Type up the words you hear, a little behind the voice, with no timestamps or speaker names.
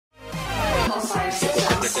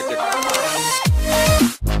Hey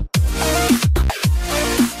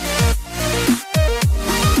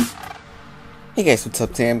guys, what's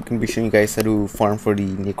up? Today I'm going to be showing you guys how to farm for the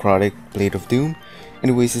Necrotic Blade of Doom.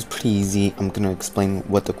 Anyways, it's pretty easy. I'm going to explain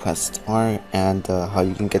what the quests are and how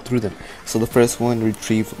you can get through them. So the first one,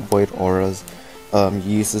 retrieve Void Auras. You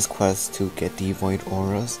use this quest to get the Void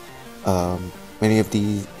Auras. Many of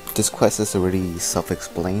this quest is already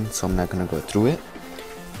self-explained, so I'm not going to go through it.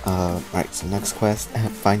 Alright, so next quest,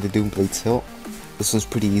 find the Doomblade's Hilt. This one's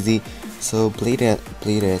pretty easy. So Blade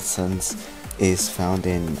Essence is found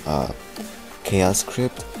in Chaos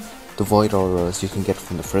Crypt. The Void Auras you can get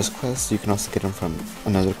from the first quest. You can also get them from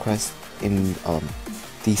another quest in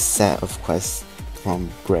the set of quests from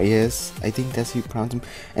Braeus, I think that's how you pronounce them.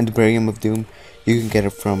 And the Barium of Doom, you can get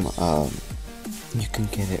it from let's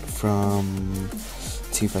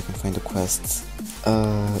see if I can find the quests.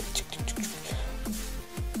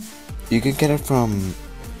 You can get it from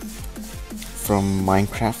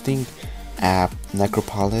Minecrafting at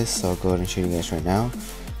Necropolis, so I'll go ahead and show you guys right now.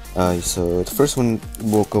 So the first one,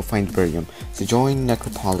 we'll go find Barium. So join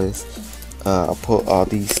Necropolis. I'll put all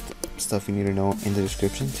these stuff you need to know in the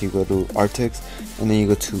description. So you go to Arctics, and then you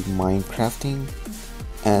go to Minecrafting,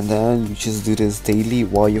 and then you just do this daily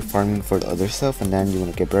while you're farming for the other stuff, and then you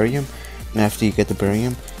want to get Barium. And after you get the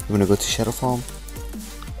Barium, you want to go to ShadowFall,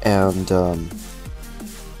 and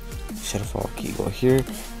ShadowFall, okay, you go here,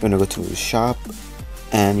 you want to go to the shop,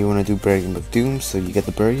 and you want to do Barium of Doom. So you get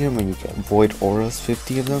the Barium and you get Void Auras,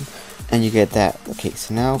 50 of them, and you get that. Okay,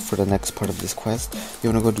 so now for the next part of this quest, you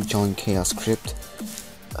want to go to join Chaos Crypt,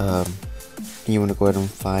 and you want to go ahead and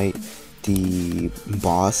fight the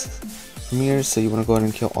boss from here. So you want to go ahead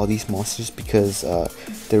and kill all these monsters because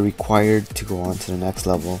they're required to go on to the next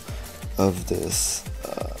level of this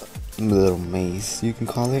little maze, you can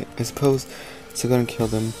call it, I suppose. So go ahead and kill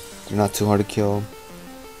them. They're not too hard to kill.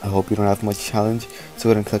 I hope you don't have much challenge. So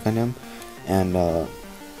go ahead and click on him, and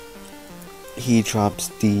he drops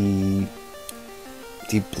the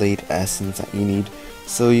Blade Essence that you need.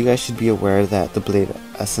 So you guys should be aware that the Blade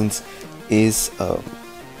Essence is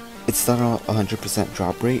it's not a 100%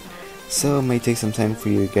 drop rate, so it might take some time for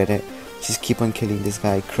you to get it. Just keep on killing this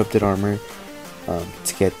guy, Corrupted Armor,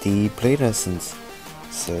 to get the Blade Essence.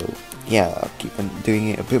 So yeah, I'll keep on doing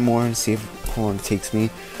it a bit more and see how long it takes me.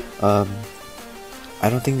 I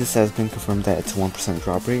don't think this has been confirmed that it's a 1%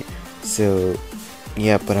 drop rate, so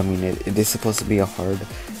yeah, but I mean it is supposed to be a hard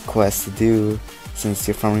quest to do since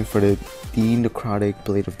you're farming for the Necrotic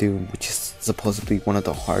Blade of Doom, which is supposedly one of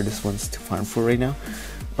the hardest ones to farm for right now.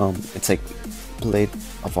 It's like Blade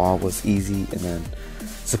of All was easy, and then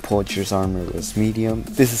Sepulture's armor was medium.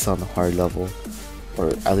 This is on the hard level, or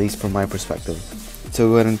at least from my perspective. So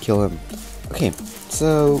go ahead and kill him. Okay,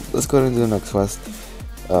 so let's go ahead and do the next quest.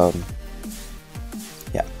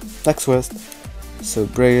 Yeah, next quest. So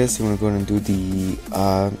Braeus, you want to go ahead and do the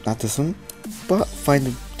not this one, but find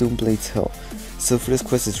the Doomblade's Hilt. So for this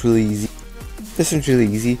quest, it's really easy. This one's really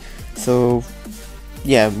easy. So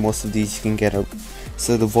yeah, most of these you can get.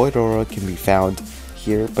 So the Void Aura can be found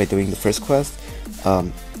here by doing the first quest,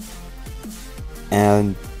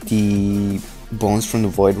 and the bones from the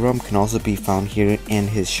Void Realm can also be found here in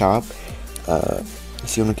his shop.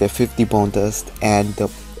 So you want to get 50 bone dust and the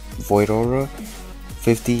Void Aura,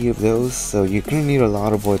 50 of those. So you're gonna need a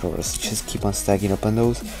lot of Void Auras. Just keep on stacking up on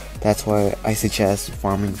those. That's why I suggest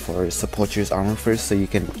farming for Sepulture's armor first, so you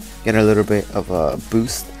can get a little bit of a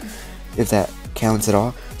boost, if that counts at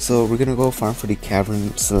all. So we're gonna go farm for the Cavern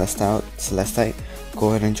Celestite. Go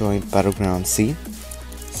ahead and join Battleground C.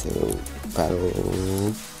 So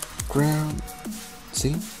Battleground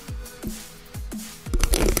C.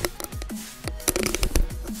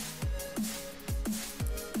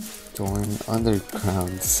 Join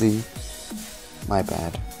Underground C. My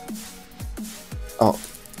bad. Oh,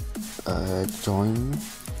 join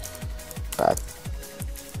crap.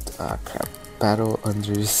 Battle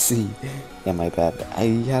under C. Yeah, my bad. I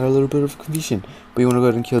had a little bit of confusion. But you want to go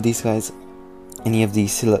ahead and kill these guys. Any of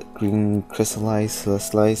these green crystallized,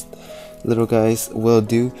 celestized little guys will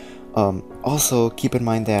do. Also keep in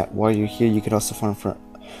mind that while you're here, you can also farm for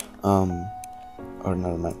or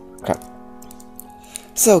never mind. Crap.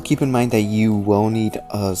 So keep in mind that you will need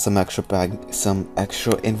some extra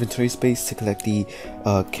inventory space to collect the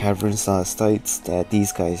Cavern Celestites that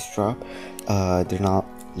these guys drop. They're not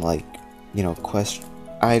like, you know, quest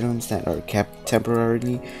items that are kept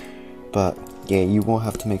temporarily, but yeah, you will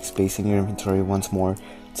have to make space in your inventory once more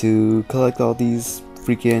to collect all these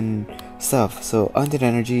freaking stuff. So Undead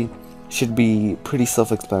Energy should be pretty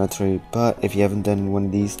self-explanatory, but if you haven't done one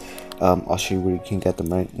of these, I'll show you where you can get them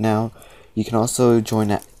right now. You can also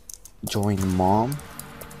join Mom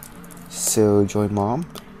So join mom,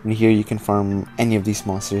 and here you can farm any of these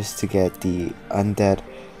monsters to get the undead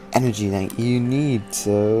energy that you need.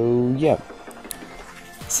 So yeah,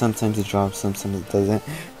 sometimes it drops, sometimes it doesn't.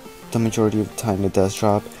 The majority of the time it does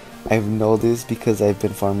drop. I've noticed because I've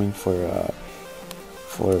been farming for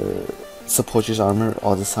Sepulchre's armor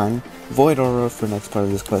all the time. Void Aura for next part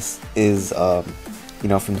of this quest is you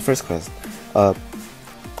know, from the first quest.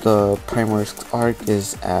 The Primarch's arc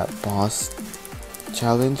is at boss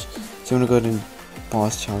challenge. So you wanna go to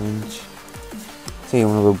boss challenge. Say you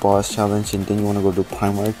wanna go boss challenge and then you wanna go to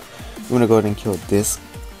Primarch. You wanna go ahead and kill this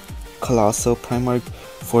Colossal Primarch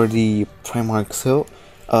for the Primarch's Hilt.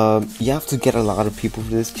 You have to get a lot of people for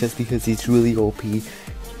this just because he's really OP.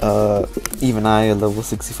 Even I at level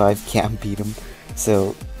 65 can't beat him.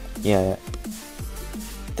 So yeah,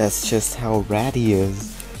 that's just how rad he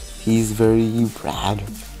is. He's very rad.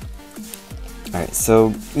 Alright,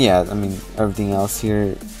 so yeah, I mean, everything else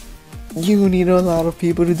here, you need a lot of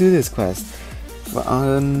people to do this quest. But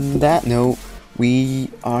on that note, we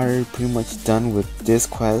are pretty much done with this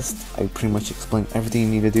quest. I pretty much explained everything you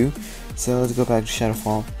need to do. So let's go back to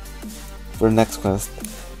ShadowFall for the next quest.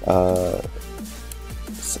 So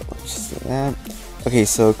let's just do that. Okay,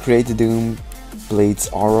 so create the Doom Blades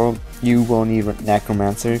Aura. You will need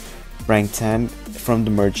Necromancer rank 10 from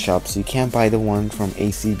the merge shop. So you can't buy the one from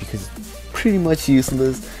AC because it's pretty much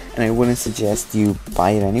useless, and I wouldn't suggest you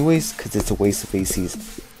buy it anyways because it's a waste of ACs.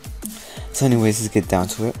 So anyways, let's get down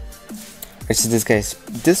to it. Alright, so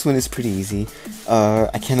this one is pretty easy.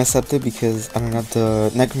 I can't accept it because I don't have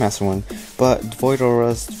the Necromancer one, but Void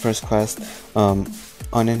Aura's first quest,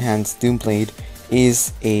 Unenhanced Doomblade,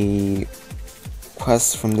 is a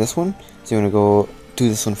quest from this one. So you want to go do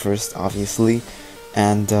this one first, obviously,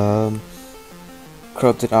 and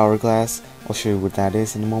Corrupted Hourglass, I'll show you what that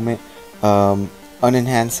is in a moment.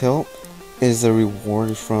 Unenhanced Hilt is a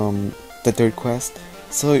reward from the third quest,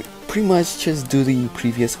 so pretty much just do the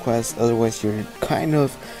previous quest, otherwise you're kind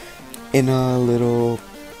of in a little,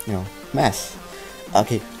 you know, mess.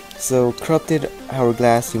 Okay, so Corrupted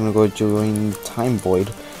Hourglass, you want to go join Time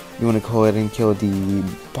Void. You want to go ahead and kill the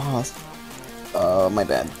boss. My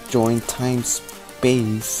bad, join Time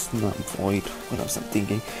Space, not Void, what else I'm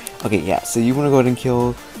thinking. Okay, yeah, so you want to go ahead and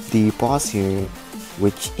kill the boss here,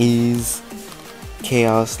 which is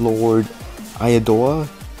Chaos Lord Ayadoa.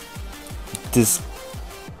 This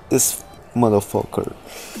motherfucker,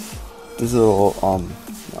 this little you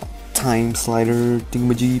know, time slider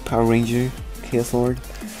thingamajig Power Ranger Chaos Lord.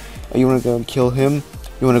 You want to go and kill him.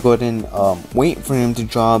 You want to go ahead and wait for him to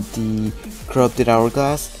drop the Corrupted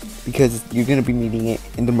Hourglass because you're gonna be needing it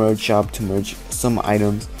in the merge shop to merge some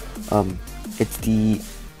items. It's the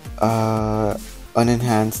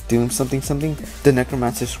Unenhanced Doom something, the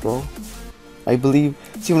Necromancer Scroll, I believe.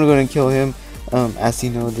 So you want to go ahead and kill him. As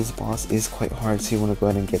you know, this boss is quite hard, so you want to go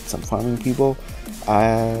ahead and get some farming people.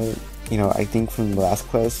 You know, I think from the last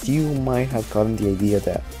quest, you might have gotten the idea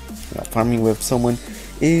that, you know, farming with someone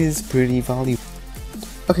is pretty valuable.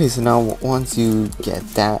 Okay, so now once you get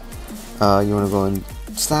that, you want to go and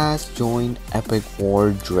 /join Epic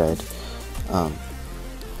War Dread.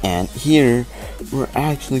 And here we're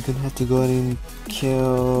actually gonna have to go ahead and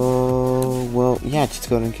kill, well, yeah, just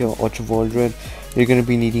go ahead and kill Ultra War Dread. You're gonna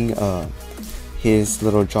be needing his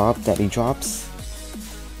little drop that he drops.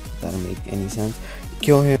 That don't make any sense.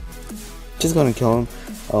 Kill him. Just gonna kill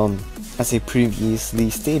him. As I previously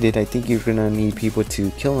stated, I think you're gonna need people to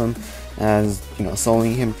kill him, as you know,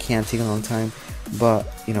 soloing him can take a long time. But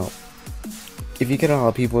you know, if you get a lot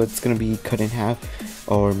of people, it's gonna be cut in half,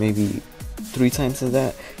 or maybe 3 times of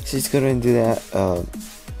that. So just go ahead and do that.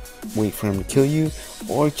 Wait for him to kill you,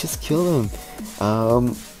 or just kill him.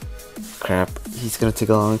 Crap, he's gonna take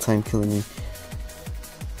a long time killing me.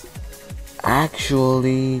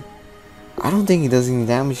 Actually, I don't think he does any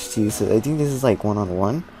damage to you, so I think this is like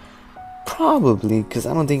one-on-one. Probably, because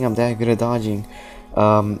I don't think I'm that good at dodging.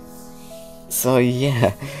 So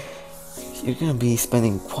yeah, you're gonna be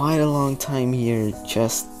spending quite a long time here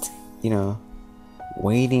just, you know,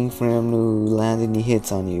 waiting for him to land any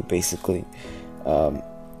hits on you, basically.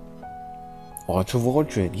 Ultra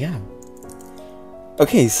Vortrid, yeah.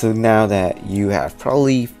 Okay, so now that you have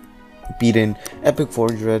probably beaten Epic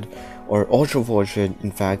Vordred, or Ultra Vordred,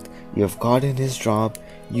 in fact, you have gotten his drop,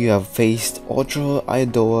 you have faced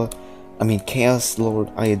Chaos Lord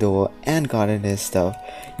Ayadoa, and gotten his stuff,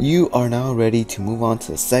 you are now ready to move on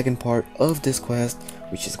to the second part of this quest,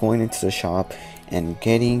 which is going into the shop and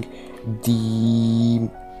getting the...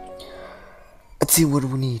 Let's see, what do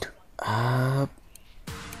we need?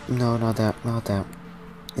 No, not that.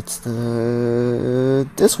 It's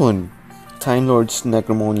this one. Time Lord's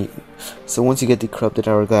Necromony. So once you get the Corrupted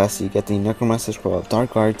Hourglass, you get the Necromancer Scroll of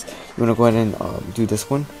Dark Arts. You want to go ahead and do this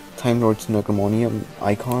one, Time Lord's Necromonium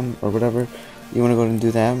icon or whatever. You want to go ahead and do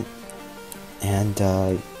that. And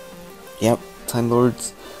yep, Time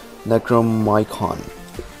Lord's Necromicon.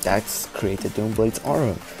 That's create the Doomblade's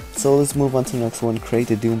Aura. So let's move on to the next one, create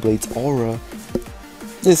the Doomblade's Aura.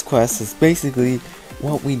 This quest is basically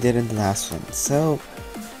what we did in the last one. So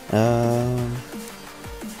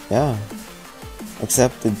yeah,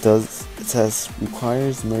 except it says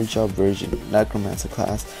requires merge up version Necromancer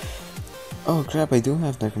class. Oh crap, I do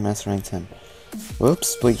have Necromancer rank 10.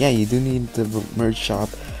 Whoops, but yeah, you do need the merge shop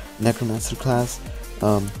Necromancer class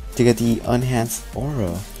to get the enhanced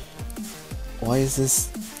aura. Why is this?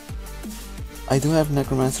 I do have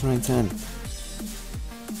Necromancer rank 10.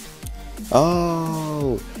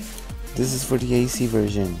 Oh, this is for the AC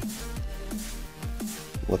version.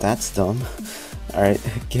 Well, that's dumb. Alright,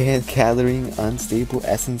 gathering unstable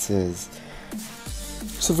essences.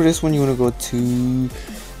 So for this one, you want to go to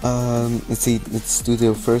let's do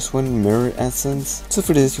the first one, mirror essence. So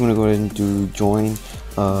for this, you want to go ahead and do join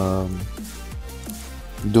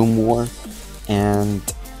Doom War, and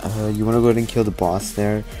you want to go ahead and kill the boss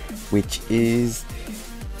there, which is,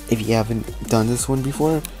 if you haven't done this one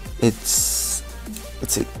before, it's,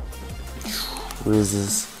 let's see, where is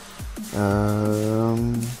this?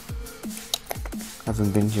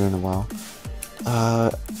 Haven't been here in a while.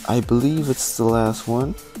 I believe it's the last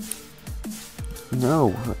one. No,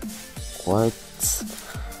 what?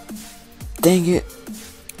 Dang it!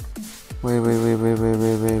 Wait.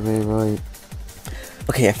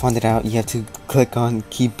 Okay, I found it out. You have to click on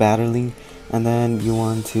keep battling, and then you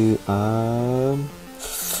want to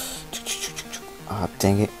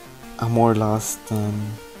dang it! I'm more lost than.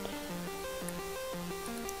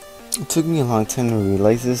 It took me a long time to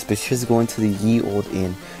realize this, but just go into the Ye Old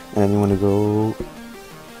Inn, and then you want to go.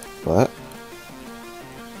 What?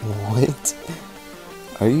 What?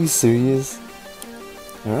 Are you serious?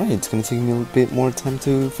 Alright, it's gonna take me a little bit more time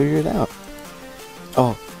to figure it out.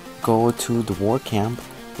 Oh, go to the war camp,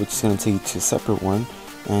 which is gonna take you to a separate one,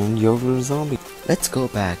 and you're over a zombie. Let's go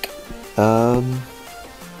back. Alright,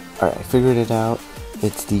 I figured it out.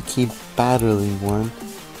 It's the keep battling one,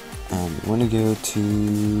 and you wanna go to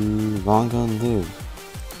Long Gun Live.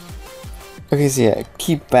 Okay, so yeah,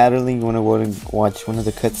 keep battling. You wanna go and watch one of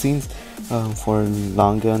the cutscenes for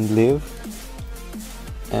Long Gun Live.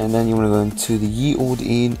 And then you want to go into the Ye Old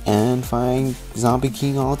Inn and find Zombie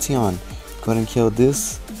King Altion. Go ahead and kill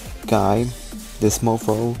this guy, this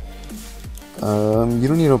mofo. You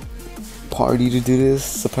don't need a party to do this,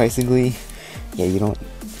 surprisingly. Yeah, you don't.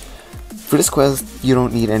 For this quest, you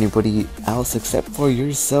don't need anybody else except for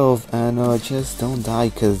yourself. And just don't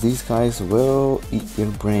die, because these guys will eat your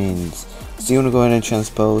brains. So you want to go ahead and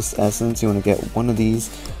transpose essence. You want to get one of these.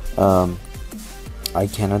 I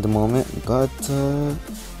can at the moment, but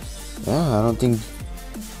yeah, I don't think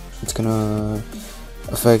it's gonna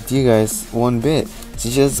affect you guys one bit. So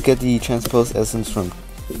just get the transpose essence from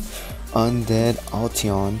Undead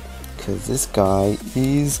Altion, because this guy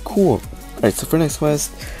is cool. Alright, so for next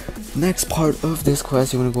quest, next part of this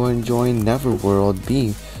quest, you want to go and join Neverworld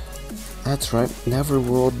B. That's right,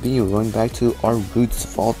 Neverworld B. We're going back to our roots,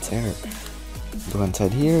 Voltaire. Go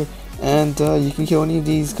inside here, and you can kill any of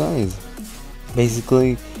these guys.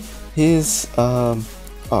 Basically, his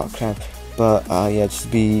oh crap, but yeah, just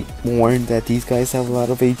be warned that these guys have a lot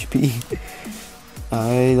of HP.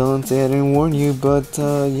 I don't say I didn't warn you, but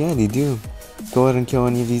yeah, they do. Go ahead and kill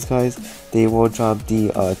any of these guys. They will drop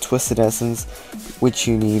the twisted essence, which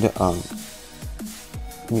you need.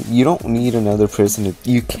 You don't need another prison.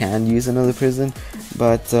 You can use another prison,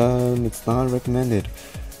 but it's not recommended.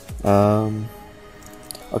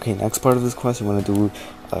 Okay, next part of this quest, you want to do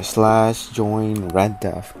 / join Red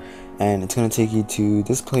Death, and it's gonna take you to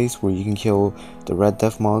this place where you can kill the Red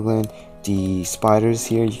Death Moglin, the spiders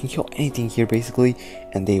here. You can kill anything here basically,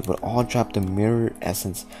 and they will all drop the mirror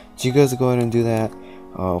essence. So you guys go ahead and do that.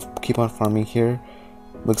 Keep on farming here.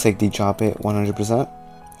 Looks like they drop it 100%.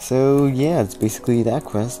 So yeah, it's basically that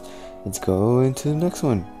quest. Let's go into the next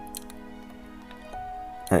one.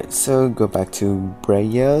 Alright, so go back to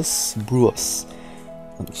Braeus.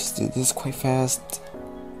 Let me just do this quite fast.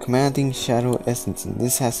 Commanding Shadow Essence, and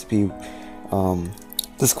this has to be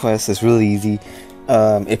this quest is really easy.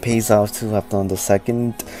 It pays off to have done the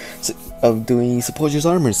second of doing Supporter's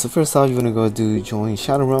Armor. So first off, you're gonna go do join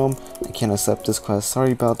Shadow Realm. I can't accept this quest,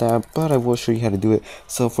 sorry about that, but I will show you how to do it.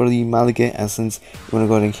 So for the Maligate Essence, you wanna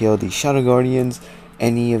go ahead and kill the Shadow Guardians.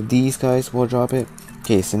 Any of these guys will drop it.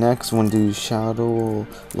 Okay, so next, want to do Shadow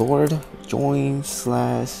Lord, join /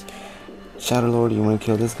 Shadow Lord. You want to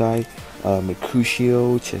kill this guy,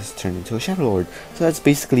 Mercutio just turned into a Shadow Lord. So that's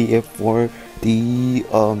basically it for the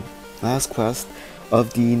last quest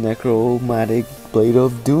of the Necromatic Blade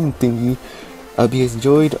of Doom thingy. I hope you guys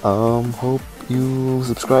enjoyed. Hope you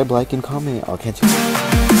subscribe, like, and comment. I'll catch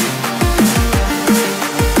you.